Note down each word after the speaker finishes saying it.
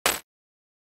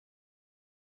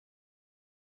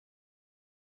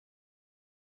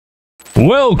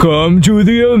Welcome to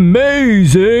the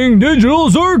amazing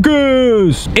digital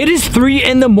circus. It is 3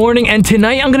 in the morning and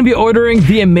tonight I'm gonna be ordering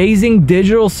the amazing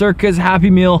digital circus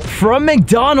Happy Meal from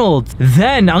McDonald's.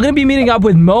 Then I'm gonna be meeting up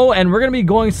with Mo and we're gonna be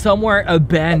going somewhere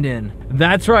abandoned.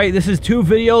 That's right, this is 2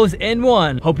 videos in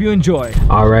 1. Hope you enjoy.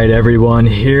 All right, everyone,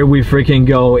 here we freaking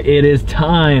go. It is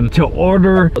time to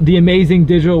order the amazing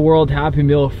digital world Happy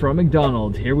Meal from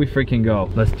McDonald's. Here we freaking go.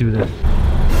 Let's do this.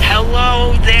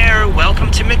 Hello there,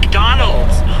 welcome to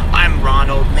McDonald's. I'm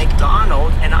Ronald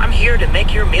McDonald and I'm here to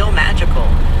make your meal magical.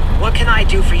 What can I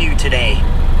do for you today?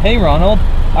 Hey Ronald,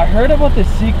 I heard about this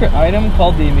secret item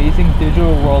called the amazing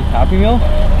digital world Happy Meal.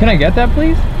 Can I get that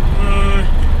please?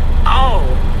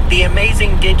 Oh, the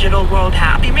amazing digital world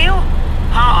Happy Meal?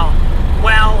 Oh,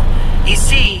 well, you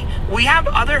see, we have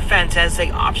other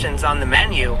fantastic options on the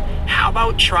menu. How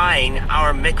about trying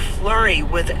our McFlurry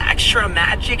with extra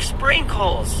magic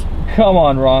sprinkles? Come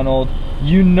on, Ronald.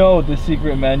 You know the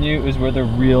secret menu is where the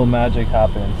real magic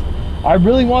happens. I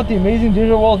really want the amazing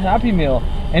digital world Happy Meal.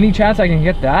 Any chance I can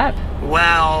get that?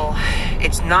 Well,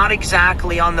 it's not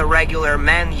exactly on the regular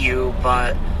menu,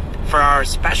 but for our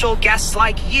special guests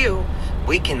like you,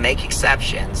 we can make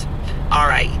exceptions. All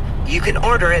right, you can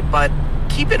order it, but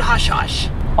keep it hush-hush.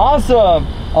 Awesome!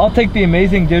 I'll take the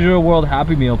amazing digital world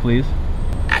Happy Meal, please.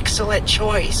 Excellent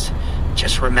choice.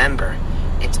 Just remember,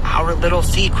 it's our little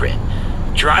secret.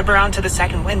 Drive around to the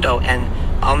second window and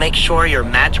I'll make sure your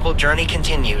magical journey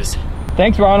continues.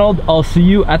 Thanks, Ronald. I'll see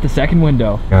you at the second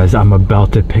window. Guys, I'm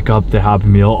about to pick up the Happy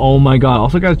Meal. Oh my God.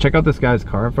 Also, guys, check out this guy's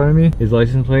car in front of me. His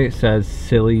license plate says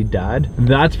Silly Dad.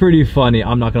 That's pretty funny.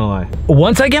 I'm not gonna lie.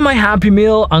 Once I get my Happy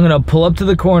Meal, I'm gonna pull up to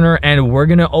the corner and we're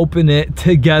gonna open it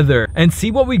together and see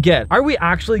what we get. Are we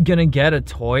actually gonna get a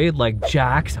toy like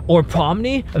Jax or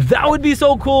Pomni? That would be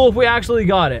so cool if we actually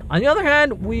got it. On the other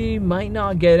hand, we might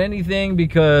not get anything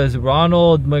because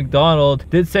Ronald McDonald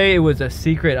did say it was a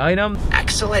secret item.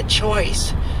 Excellent choice.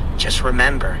 Just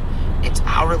remember, it's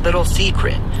our little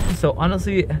secret. So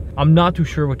honestly, I'm not too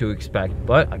sure what to expect,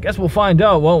 but I guess we'll find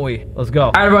out, won't we? Let's go.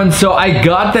 All right, everyone, so I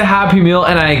got the Happy Meal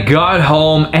and I got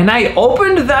home and I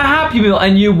opened the Happy Meal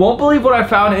and you won't believe what I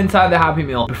found inside the Happy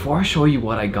Meal. Before I show you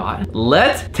what I got,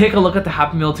 let's take a look at the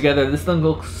Happy Meal together. This thing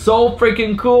looks so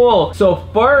freaking cool. So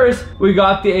first, we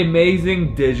got the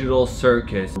amazing digital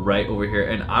circus right over here.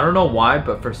 And I don't know why,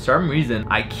 but for some reason,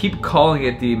 I keep calling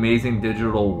it the amazing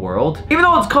digital world, even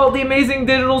though it's called the amazing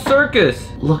digital circus.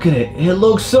 Look at it. It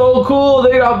looks so cool.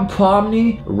 They got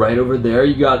Pomni right over there.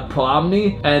 You got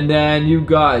Pomni, and then you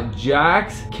got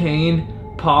Jax, Kane,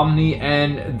 Pomni,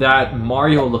 and that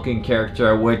Mario looking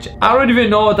character, which I don't even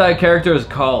know what that character is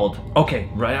called. Okay,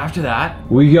 right after that,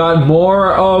 we got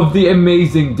more of the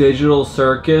amazing digital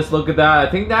circus. Look at that. I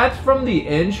think that's from the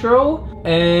intro.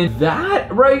 And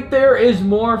that right there is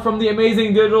more from the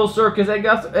amazing digital circus. I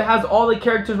guess it has all the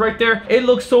characters right there. It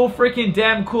looks so freaking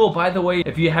damn cool. By the way,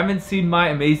 if you haven't seen my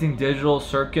amazing digital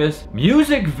circus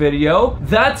music video,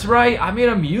 that's right, I made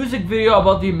a music video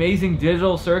about the amazing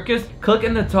digital circus. Click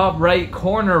in the top right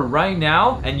corner right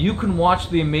now and you can watch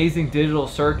the amazing digital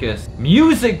circus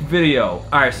music video.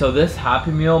 All right, so this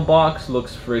Happy Meal box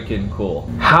looks freaking cool.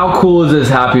 How cool is this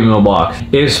Happy Meal box?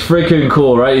 It's freaking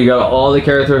cool, right? You got all the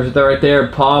characters right there.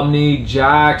 Pomni,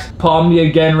 Jax, Pomni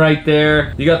again right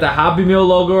there. You got the Happy Meal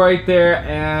logo right there,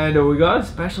 and we got a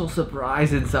special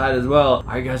surprise inside as well.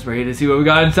 Are you guys ready to see what we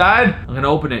got inside? I'm gonna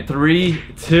open it. 3,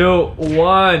 2,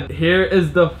 1. Here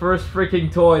is the first freaking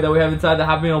toy that we have inside the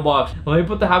Happy Meal box. Let me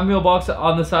put the Happy Meal box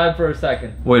on the side for a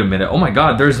second. Wait a minute. Oh my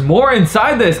God, there's more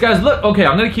inside this. Guys, look. Okay,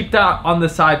 I'm gonna keep that on the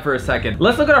side for a second.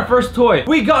 Let's look at our first toy.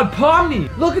 We got Pomni.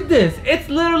 Look at this. It's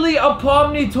literally a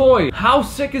Pomni toy. How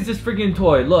sick is this freaking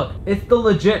toy? Look, it's the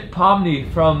legit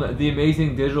Pomni from the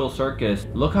amazing digital circus.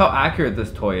 Look how accurate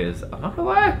this toy is. I'm not gonna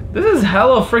lie, this is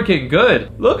hella freaking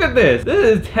good. Look at this.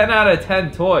 This is 10 out of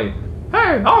 10 toy.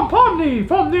 Hey, I'm Pomni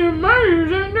from the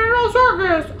amazing digital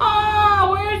circus.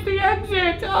 Where's the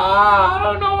exit? I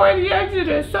don't know where the exit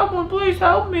is. Someone please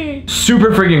help me.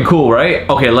 Super freaking cool, right?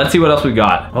 Okay, let's see what else we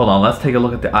got. Hold on, let's take a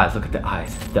look at the eyes. Look at the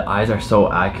eyes. The eyes are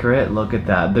so accurate. Look at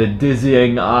that. The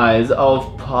dizzying eyes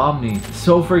of Pomni.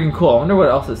 So freaking cool. I wonder what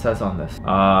else it says on this.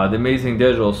 The amazing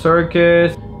digital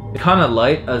circus. Kind of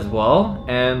light as well.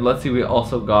 And let's see, we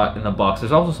also got in the box,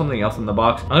 there's also something else in the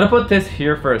box. I'm gonna put this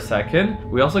here for a second.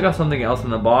 We also got something else in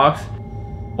the box.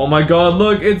 Oh my God,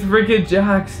 look, it's freaking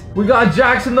Jax. We got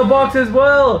Jax in the box as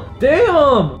well.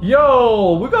 Damn.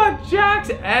 Yo, we got Jax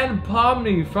and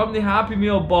Pomni from the Happy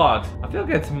Meal box. I feel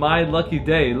like it's my lucky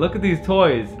day. Look at these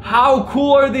toys. How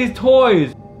cool are these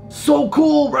toys? So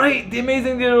cool, right? The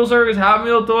Amazing Digital Circus Happy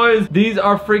Meal toys. These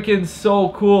are freaking so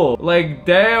cool. Like,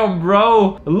 damn,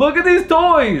 bro. Look at these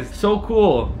toys. So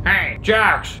cool. Hey,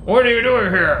 Jax, what are you doing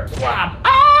here? Slap.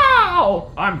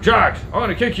 Ow! I'm Jax. I'm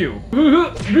gonna kick you.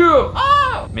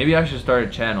 Oh! Maybe I should start a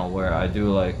channel where I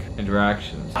do like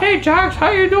interactions. Hey, Jax,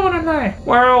 how you doing tonight?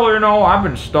 Well, you know, I've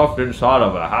been stuffed inside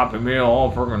of a Happy Meal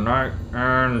all freaking night,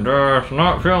 and it's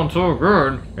not feeling so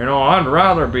good. You know, I'd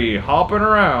rather be hopping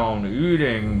around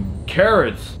eating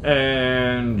carrots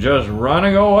and just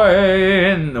running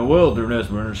away in the wilderness,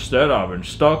 but instead I've been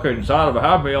stuck inside of a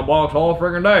Happy Meal box all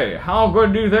freaking day. How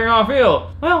good do you think I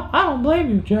feel? Well, I don't blame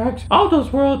you, Jax.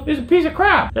 AldosWorld is a piece of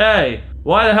crap. Hey,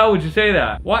 why the hell would you say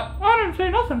that? What? I didn't say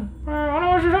nothing. I don't know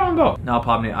what you're talking about. No,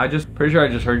 Pomni, pretty sure I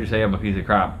just heard you say I'm a piece of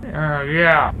crap.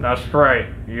 Yeah, that's right.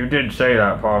 You did say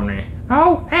that, Pomni.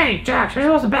 Oh, hey, Jax, you're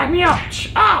supposed to back me up.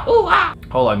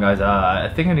 Hold on, guys.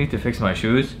 I think I need to fix my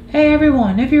shoes. Hey,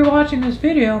 everyone, if you're watching this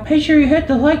video, make sure you hit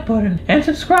the like button and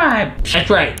subscribe. That's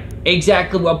right.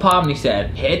 Exactly what Pomni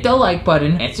said. Hit the like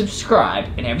button and subscribe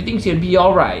and everything's gonna be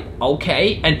alright,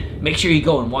 okay? And make sure you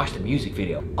go and watch the music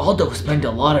video. Aldo spent a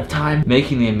lot of time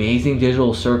making the Amazing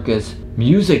Digital Circus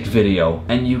music video,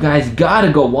 and you guys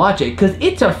gotta go watch it because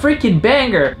it's a freaking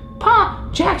banger. Pa,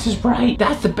 Jax is right.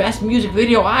 That's the best music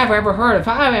video I've ever heard. If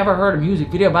I've ever heard a music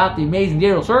video about the Amazing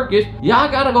Digital Circus, y'all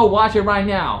gotta go watch it right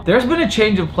now. There's been a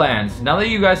change of plans. Now that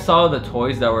you guys saw the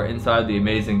toys that were inside the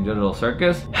Amazing Digital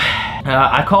Circus,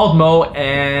 I called Mo,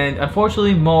 and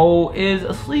unfortunately Mo is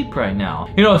asleep right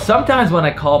now. You know, sometimes when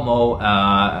I call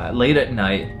Mo late at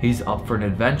night, he's up for an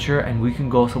adventure and we can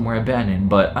go somewhere abandoned,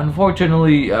 but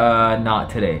unfortunately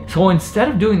not today. So instead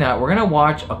of doing that, we're gonna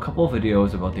watch a couple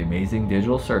videos about the Amazing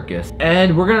Digital Circus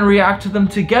and we're gonna react to them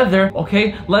together.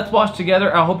 Okay, let's watch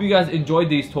together. I hope you guys enjoyed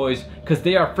these toys because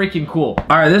they are freaking cool.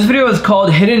 All right, this video is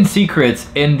called Hidden Secrets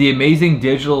in the Amazing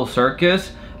Digital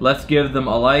Circus. Let's give them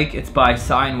a like. It's by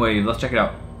Sine Wave. Let's check it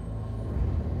out.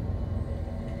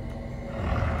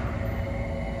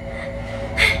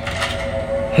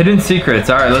 Hidden Secrets.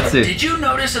 All right, let's see. Did you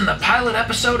notice in the pilot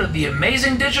episode of the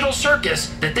Amazing Digital Circus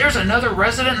that there's another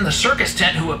resident in the circus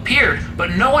tent who appeared,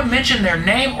 but no one mentioned their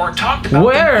name or talked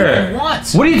about them even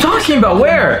once? What are you talking about?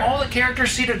 Where? All the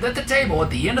characters seated at the table at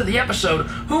the end of the episode,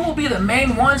 who will be the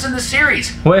main ones in the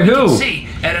series? Wait, who? You can see,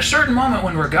 at a certain moment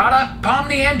when Regatta,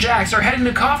 Pomni, and Jax are heading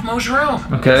to Kaufmo's room.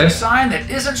 Okay. There's a sign that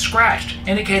isn't scratched,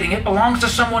 indicating it belongs to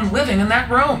someone living in that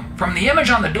room. From the image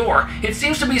on the door, it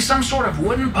seems to be some sort of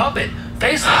wooden puppet.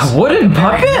 Faceless. Wooden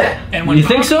puppet? And when You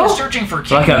think so? Searching for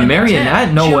Like a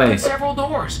marionette? No way. Several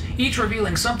doors, each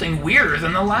revealing something weirder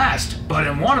than the last. But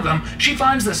in one of them, she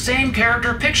finds the same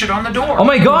character pictured on the door. Oh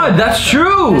my god, that's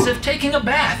true! As if taking a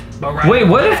bath. But right wait,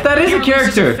 what if that is a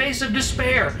character? A face of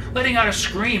despair, letting out a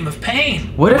scream of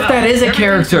pain. What if that is a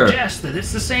character? Suggests that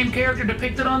it's the same character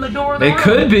depicted on the door. It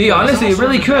could be, honestly, it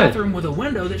really could. Bathroom with a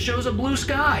window that shows a blue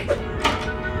sky.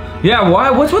 Yeah,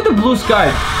 why? What's with the blue sky?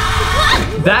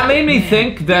 That made me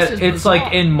think that it's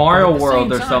like in Mario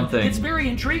World or something. It's very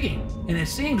intriguing. And it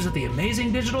seems that the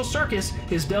Amazing Digital Circus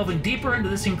is delving deeper into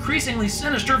this increasingly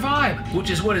sinister vibe, which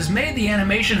is what has made the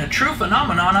animation a true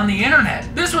phenomenon on the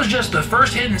internet. This was just the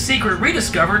first hidden secret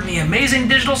rediscovered in the Amazing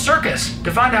Digital Circus.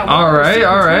 To find out all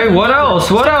right, what else?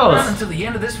 What else? Until the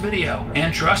end of this video.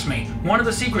 And trust me, one of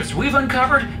the secrets we've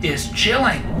uncovered is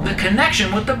chilling. The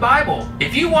connection with the Bible.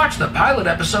 If you watched the pilot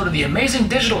episode of the Amazing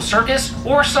Digital Circus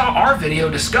or saw our video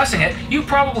discussing it, you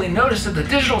probably noticed that the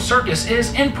Digital Circus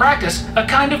is, in practice, a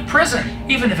kind of prison.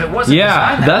 Even if it wasn't.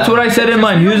 Yeah, that's what I said in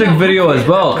my music video as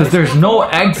well, because there's no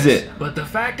exit. But the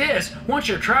fact is, once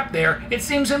you're trapped there, it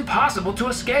seems impossible to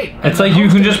escape. It's like you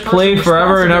can just play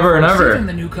forever and ever and ever.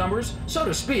 The newcomers, so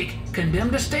to speak,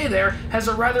 condemned to stay there, has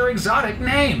a rather exotic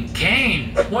name,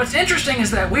 Cain. What's interesting is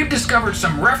that we've discovered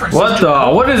some references.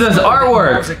 What is this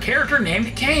artwork? There's a character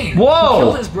named Cain. Whoa! Who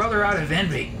killed his brother out of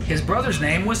envy. His brother's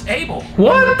name was Abel.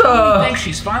 What the? We think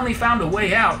she's finally found a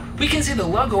way out. We can see the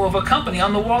logo of a company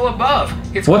on the wall above.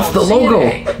 It's What's the logo?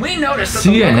 CNA. We noticed that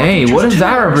CNA. What does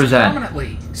that represent?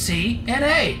 Prominently.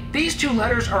 C&A. These two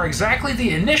letters are exactly the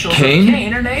initials Cain? of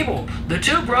Cain and Abel, the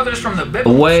two brothers from the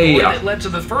biblical story that led to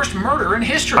the first murder in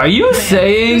history. Are you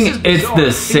saying it's the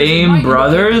same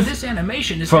brothers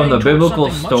from the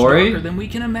biblical story?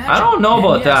 I don't know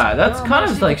about that. That's kind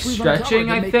of like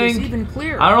stretching, I think.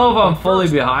 I don't know if I'm fully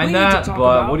behind that,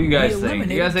 but what do you guys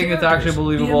think? You guys think it's actually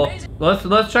believable?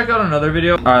 Let's check out another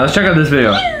video. All right, let's check out this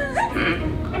video.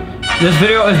 This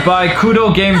video is by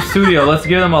Kudo Game Studio. Let's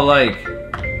give them a like.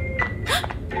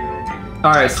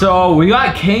 Alright, so we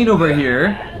got Cain over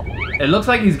here. It looks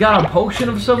like he's got a potion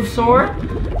of some sort.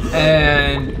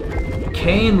 And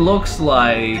Cain looks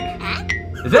like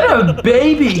Is that a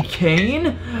baby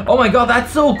cane? Oh my god,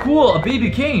 that's so cool. A baby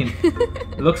cane.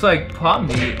 It looks like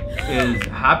Pomni is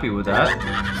happy with that.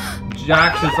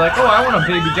 Jax is like, oh, I want a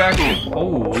baby Jax.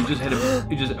 Oh, he just hit him.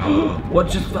 He just, what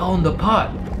just fell in the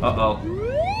pot? Uh-oh.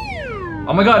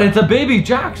 Oh my god, it's a baby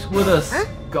Jax with a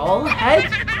skull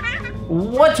head?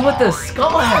 What's with the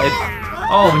skull head?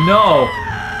 Oh no.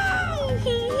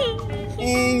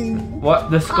 What?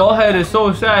 The skull head is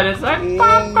so sad. It's like,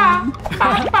 Papa,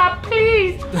 Papa,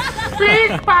 please,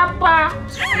 please, Papa.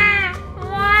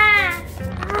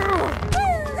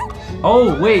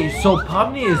 Oh wait, so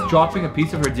Pomni is dropping a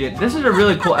piece of her DNA. This is a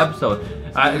really cool episode.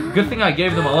 Good thing I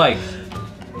gave them a like.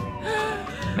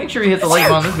 Make sure you hit the like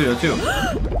button on this video too.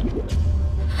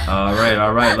 All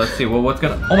right. Let's see. Well, what's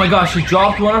gonna? Oh my gosh, she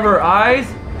dropped one of her eyes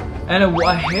and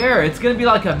a hair. It's gonna be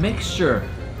like a mixture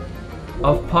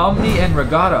of Pomni and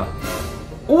Regatta.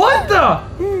 What the?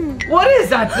 What is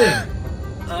that thing?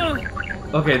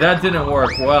 Okay, that didn't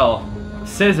work well.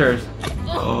 Scissors.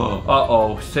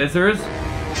 Uh-oh, scissors?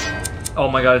 Oh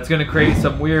my god, it's gonna create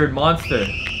some weird monster.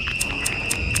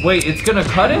 Wait, it's gonna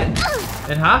cut it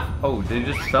in half? Oh, they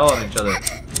just fell on each other.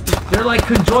 They're like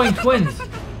conjoined twins.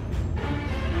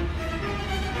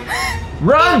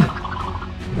 Run!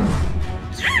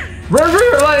 Run for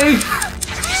your life!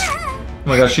 Oh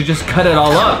my gosh, she just cut it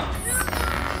all up.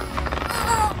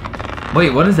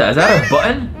 Wait, what is that? Is that a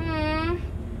button?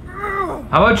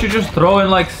 How about you just throw in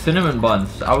like cinnamon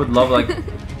buns? I would love like...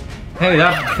 Hey,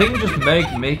 that thing just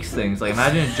makes things. Like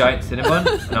imagine a giant cinnamon.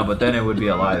 No, but then it would be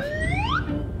alive.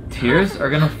 Tears are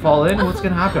gonna fall in? What's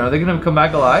gonna happen? Are they gonna come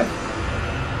back alive?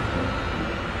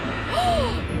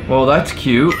 Well, that's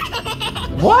cute.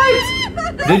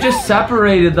 What? They just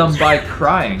separated them by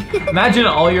crying. Imagine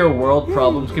all your world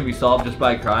problems can be solved just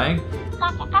by crying.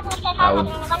 That would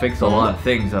fix a lot of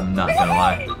things, I'm not gonna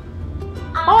lie.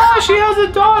 Oh, she has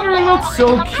a daughter. It looks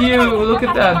so cute. Look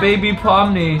at that baby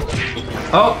Pomni.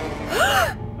 Oh.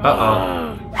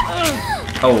 Uh-oh.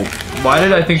 Oh, why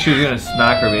did I think she was gonna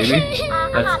smack her baby?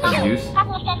 That's abuse.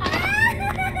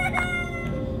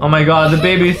 Oh my god, the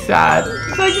baby's sad.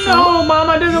 It's like, no,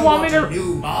 Mama doesn't want me to...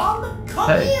 New mom?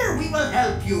 Come here, we will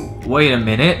help you. Wait a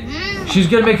minute. She's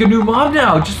gonna make a new mom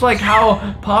now, just like how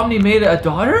Pomni made a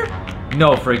daughter?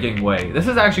 No freaking way. This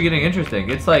is actually getting interesting.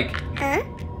 It's like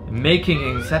making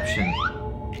Inception.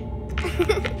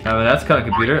 Oh, that's kind of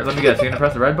computer. Let me guess. You're gonna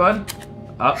press the red button?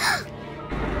 Up.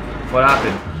 What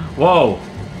happened? Whoa.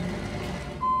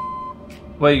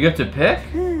 Wait, you get to pick?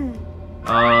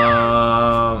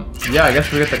 Yeah, I guess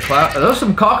we get the cloud. Are those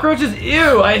some cockroaches?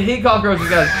 Ew, I hate cockroaches,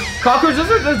 guys. Cockroaches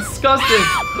are disgusting.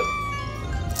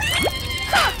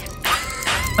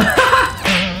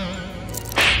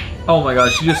 Oh my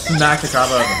god, she just smacked the crap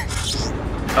out of them.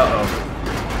 Uh-oh.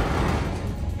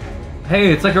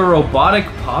 Hey, it's like a robotic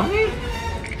Pomni?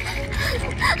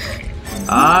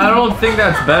 I don't think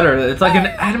that's better. It's like an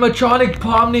animatronic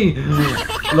Pomni.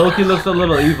 Loki looks a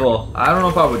little evil. I don't know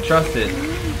if I would trust it.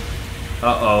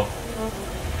 Uh-oh.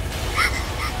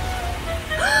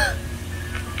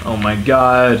 Oh my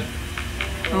god.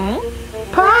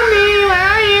 Pomni, where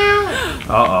are you?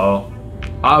 Uh-oh.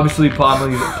 Obviously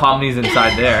Pomni's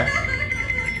inside there.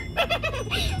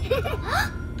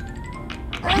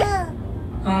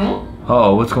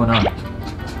 Oh, what's going on?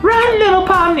 Run, little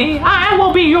Pomni, I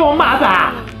will be your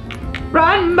mother.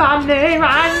 Run, Pomni,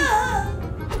 run.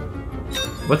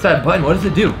 What's that button? What does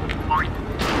it do?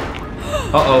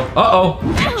 Uh-oh,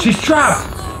 uh-oh. She's trapped.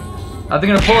 Are they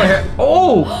gonna pull her hair?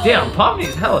 Oh, damn,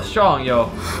 Pomni's hella strong, yo.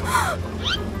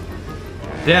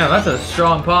 Damn, that's a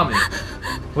strong Pomni.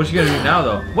 What's she gonna do now,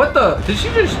 though? What the? Did she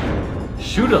just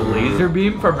shoot a laser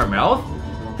beam from her mouth?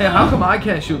 Hey, how come I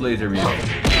can't shoot laser beams?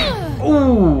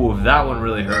 Ooh, that one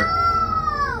really hurt.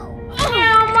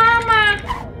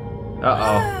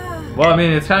 Uh-oh. Well, I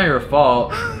mean, it's kind of your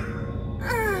fault.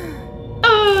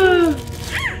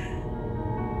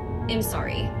 I'm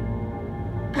sorry.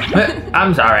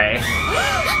 I'm sorry.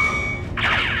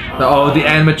 Oh, the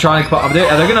animatronic Pomni.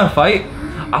 Are they gonna fight?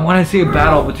 I want to see a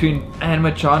battle between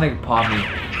animatronic Pomni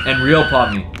and real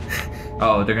Pomni.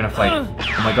 Uh oh, they're gonna fight.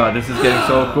 Oh my god, this is getting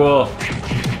so cool.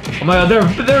 Oh my god,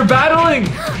 they're battling!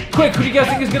 Quick, who do you guys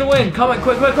think is gonna win? Comment,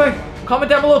 quick. Comment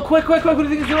down below, quick. Who do you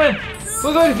think is gonna win?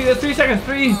 We're going to see this. 3 seconds.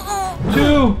 3,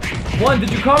 2, 1.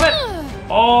 Did you comment?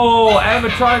 Oh,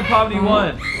 animatronic Pomni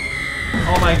won.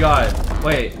 Oh my god.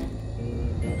 Wait,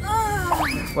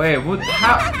 what?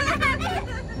 How?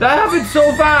 That happened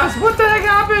so fast. What the heck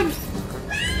happened?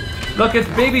 Look, it's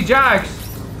baby Jax.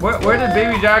 Where did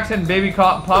baby Jax and baby Kane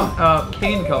come from?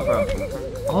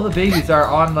 All the babies are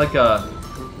on like a...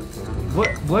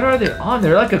 What are they on?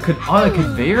 They're like on a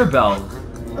conveyor belt.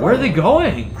 Where are they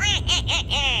going?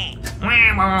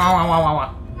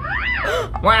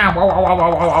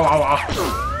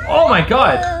 Oh my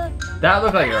god! That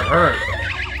looked like it hurt.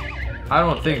 I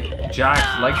don't think Jax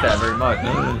liked that very much.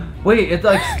 Wait, it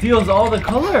like steals all the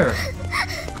color.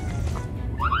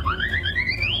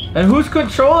 And who's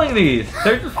controlling these?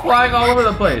 They're just flying all over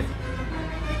the place.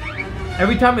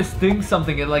 Every time it stings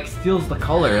something, it like steals the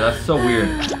color. That's so weird.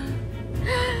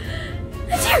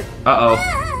 Uh-oh.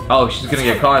 Oh, she's gonna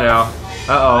get caught now.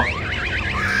 Uh-oh.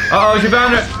 Uh-oh, she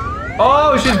found her.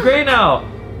 Oh, she's gray now.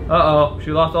 Uh-oh,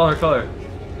 she lost all her color.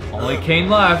 Only Kane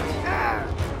left.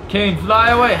 Kane, fly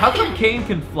away. How come Kane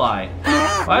can fly?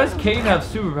 Why does Kane have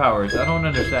superpowers? I don't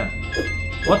understand.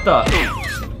 What the?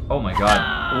 Oh my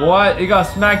god. What? He got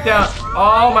smacked down.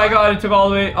 Oh my god, it took all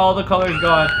the colors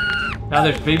gone. Now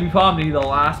there's Baby Pomni, the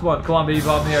last one. Come on, Baby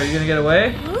Pomni, are you gonna get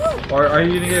away? Or are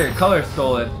you gonna get your color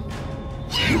stolen?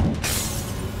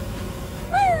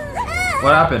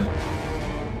 What happened?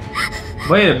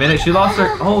 Wait a minute, she lost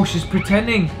her. Oh, she's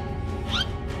pretending.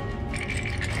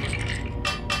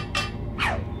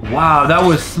 Wow, that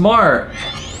was smart.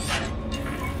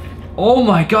 Oh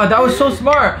my god, that was so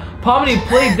smart. Pomni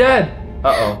played dead.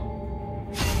 Uh-oh.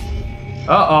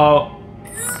 Uh-oh.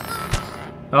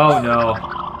 Oh no.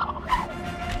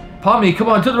 Pomni, come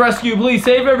on, to the rescue, please.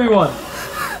 Save everyone.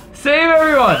 Save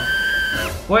everyone.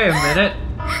 Wait a minute.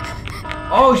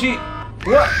 Oh,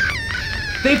 what?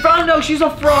 They found out she's a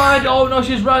fraud. Oh no,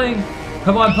 she's running.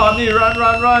 Come on, Pomni, run,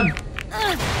 run, run.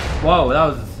 Whoa, that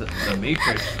was the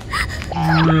Matrix.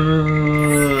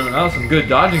 That was some good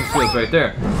dodging skills right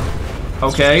there.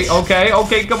 Okay, okay,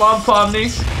 okay, come on, Pomni.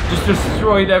 Just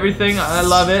destroyed everything. I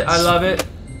love it, I love it.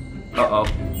 Uh-oh.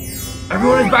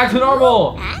 Everyone is back to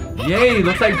normal. Yay,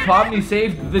 looks like Pomni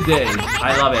saved the day.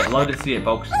 I love it, love to see it,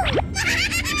 folks.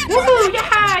 Woohoo,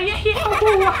 yaha, yaha,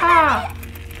 yaha.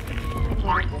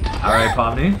 Alright,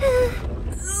 Pomni.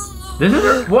 This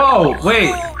is whoa,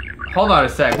 wait. Hold on a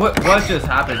sec. What just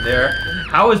happened there?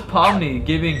 How is Pomni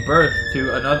giving birth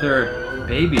to another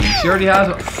baby? She already has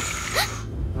a...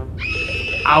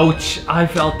 Ouch, I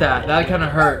felt that. That kind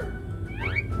of hurt.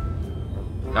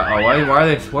 Uh-oh, why are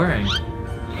they swearing?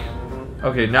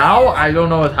 Okay, now I don't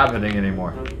know what's happening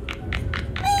anymore.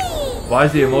 Why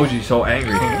is the emoji so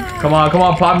angry? Come on,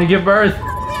 Pomni, give birth.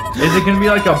 Is it gonna be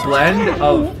like a blend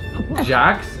of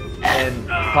Jax and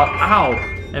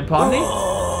and Pomni?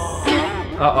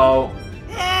 Uh-oh.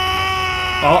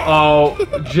 Uh-oh.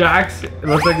 Jax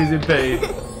looks like he's in pain.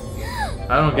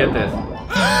 I don't get this.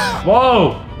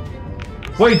 Whoa!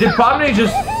 Wait, did Pomni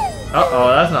just... Uh-oh,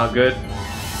 that's not good.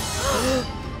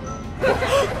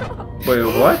 Wait,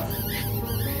 what?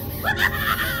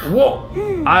 Whoa!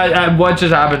 What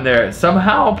just happened there?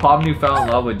 Somehow Pomni fell in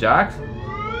love with Jax?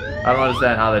 I don't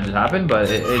understand how that just happened, but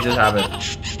it just happened.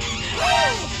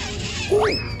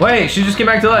 Wait, she just came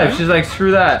back to life. She's like, screw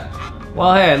that.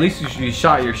 Well, hey, at least you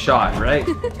shot your shot, right?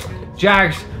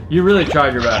 Jax, you really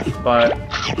tried your best, but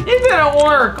it didn't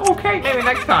work. Okay, maybe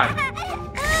next time.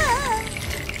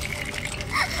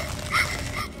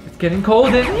 It's getting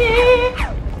cold in here.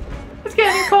 It's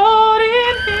getting cold in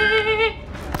here.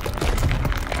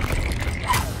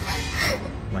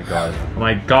 Oh my god. Oh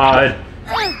my god.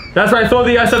 That's right, throw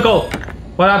the icicle.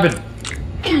 What happened?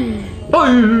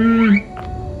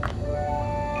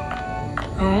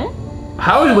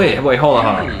 How is, wait, hold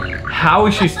on. How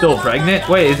is she still pregnant?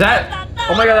 Wait, is that,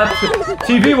 oh my god, that's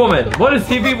TV Woman. What is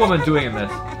TV Woman doing in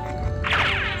this?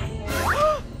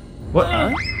 What?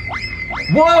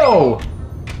 Whoa!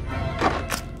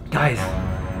 Guys,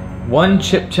 one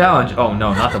chip challenge. Oh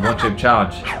no, not the one chip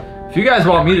challenge. If you guys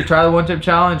want me to try the one chip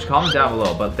challenge, comment down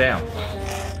below, but damn.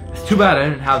 It's too bad I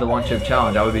didn't have the one chip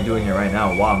challenge. I would be doing it right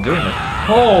now while I'm doing this.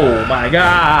 Oh my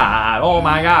god, oh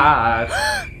my god.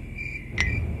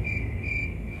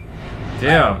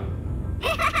 Damn.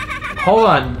 Hold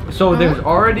on. So there's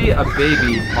already a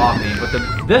baby Pomni, but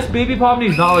this baby Pomni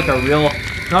is not like a real,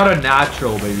 not a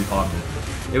natural baby Pomni.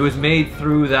 It was made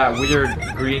through that weird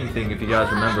green thing, if you guys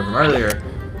remember from earlier.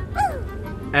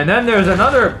 And then there's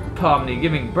another Pomni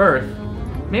giving birth.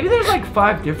 Maybe there's like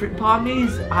 5 different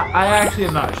Pomnis? I actually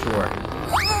am not sure.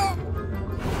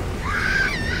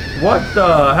 What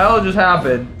the hell just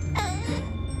happened?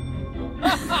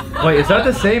 Wait, is that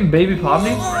the same baby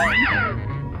Pomni?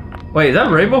 Wait, is that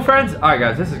Rainbow Friends? Alright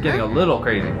guys, this is getting a little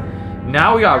crazy.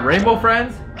 Now we got Rainbow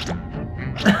Friends.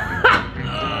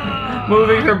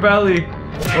 Moving her belly.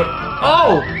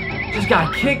 Oh! Just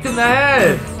got kicked in the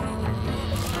head.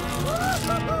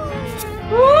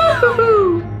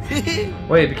 Woohoo!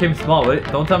 Wait, it became small. Wait,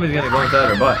 don't tell me he's gonna go inside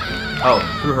her butt. Oh,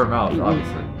 through her mouth,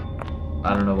 obviously.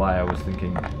 I don't know why I was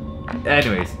thinking.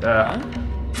 Anyways,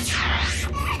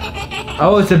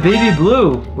 Oh, it's a baby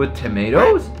blue with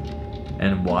tomatoes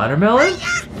and watermelon?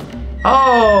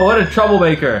 Oh, what a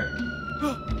troublemaker.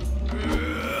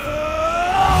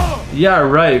 Yeah,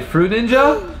 right. Fruit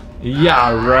Ninja?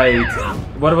 Yeah, right.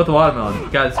 What about the watermelon?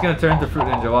 Guys, it's gonna turn into Fruit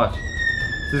Ninja, watch.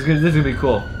 This is gonna be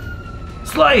cool.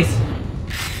 Slice!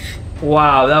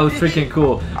 Wow, that was freaking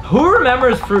cool. Who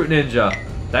remembers Fruit Ninja?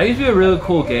 That used to be a really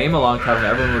cool game a long time ago.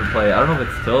 Everyone would play it. I don't know if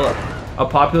it's still a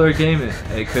popular game.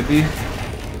 It could be.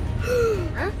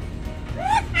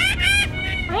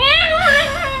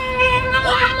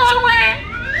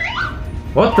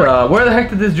 What the? Where the heck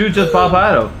did this dude just pop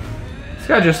out of? This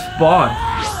guy just spawned.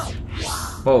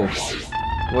 Whoa.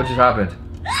 What just happened?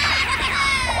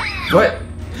 What?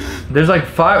 There's like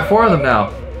 4 of them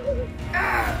now.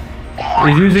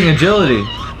 He's using agility.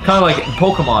 Kind of like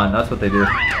Pokemon. That's what they do.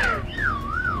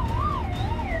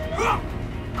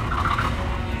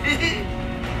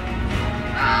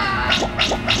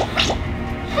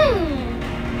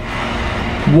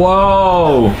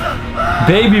 Whoa!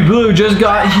 Baby Blue just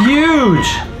got huge!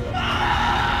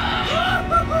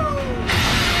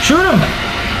 Shoot him!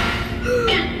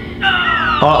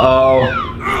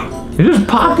 Uh-oh. He just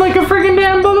popped like a freaking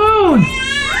damn balloon!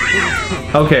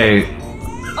 Okay.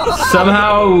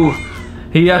 Somehow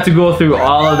he had to go through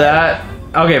all of that.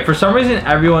 Okay, for some reason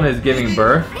everyone is giving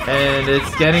birth and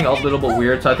it's getting a little bit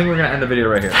weird, so I think we're gonna end the video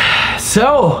right here.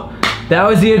 So, that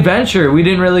was the adventure. We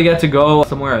didn't really get to go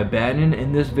somewhere abandoned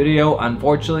in this video,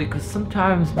 unfortunately, because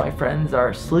sometimes my friends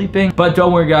are sleeping. But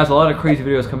don't worry guys, a lot of crazy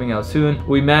videos coming out soon.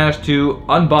 We managed to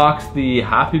unbox the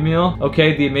Happy Meal,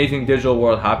 okay, the Amazing Digital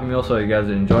World Happy Meal, so you guys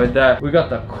enjoyed that. We got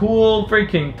the cool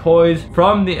freaking toys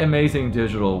from the Amazing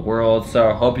Digital World, so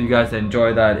I hope you guys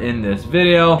enjoyed that in this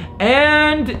video.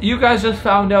 And you guys just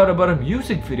found out about a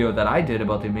music video that I did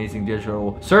about the Amazing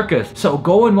Digital Circus. So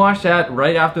go and watch that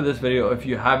right after this video if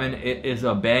you haven't. It is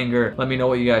a banger. Let me know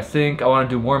what you guys think. I want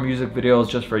to do more music videos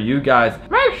just for you guys.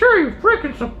 Make sure you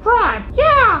freaking subscribe.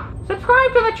 Yeah,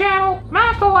 subscribe to the channel,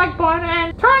 smash the like button,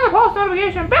 and turn the post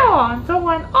notification bell on so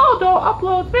when Aldo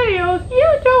uploads videos,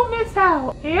 you don't miss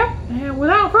out. Yep, and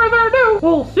without further ado,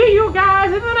 we'll see you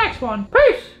guys in the next one.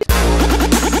 Peace!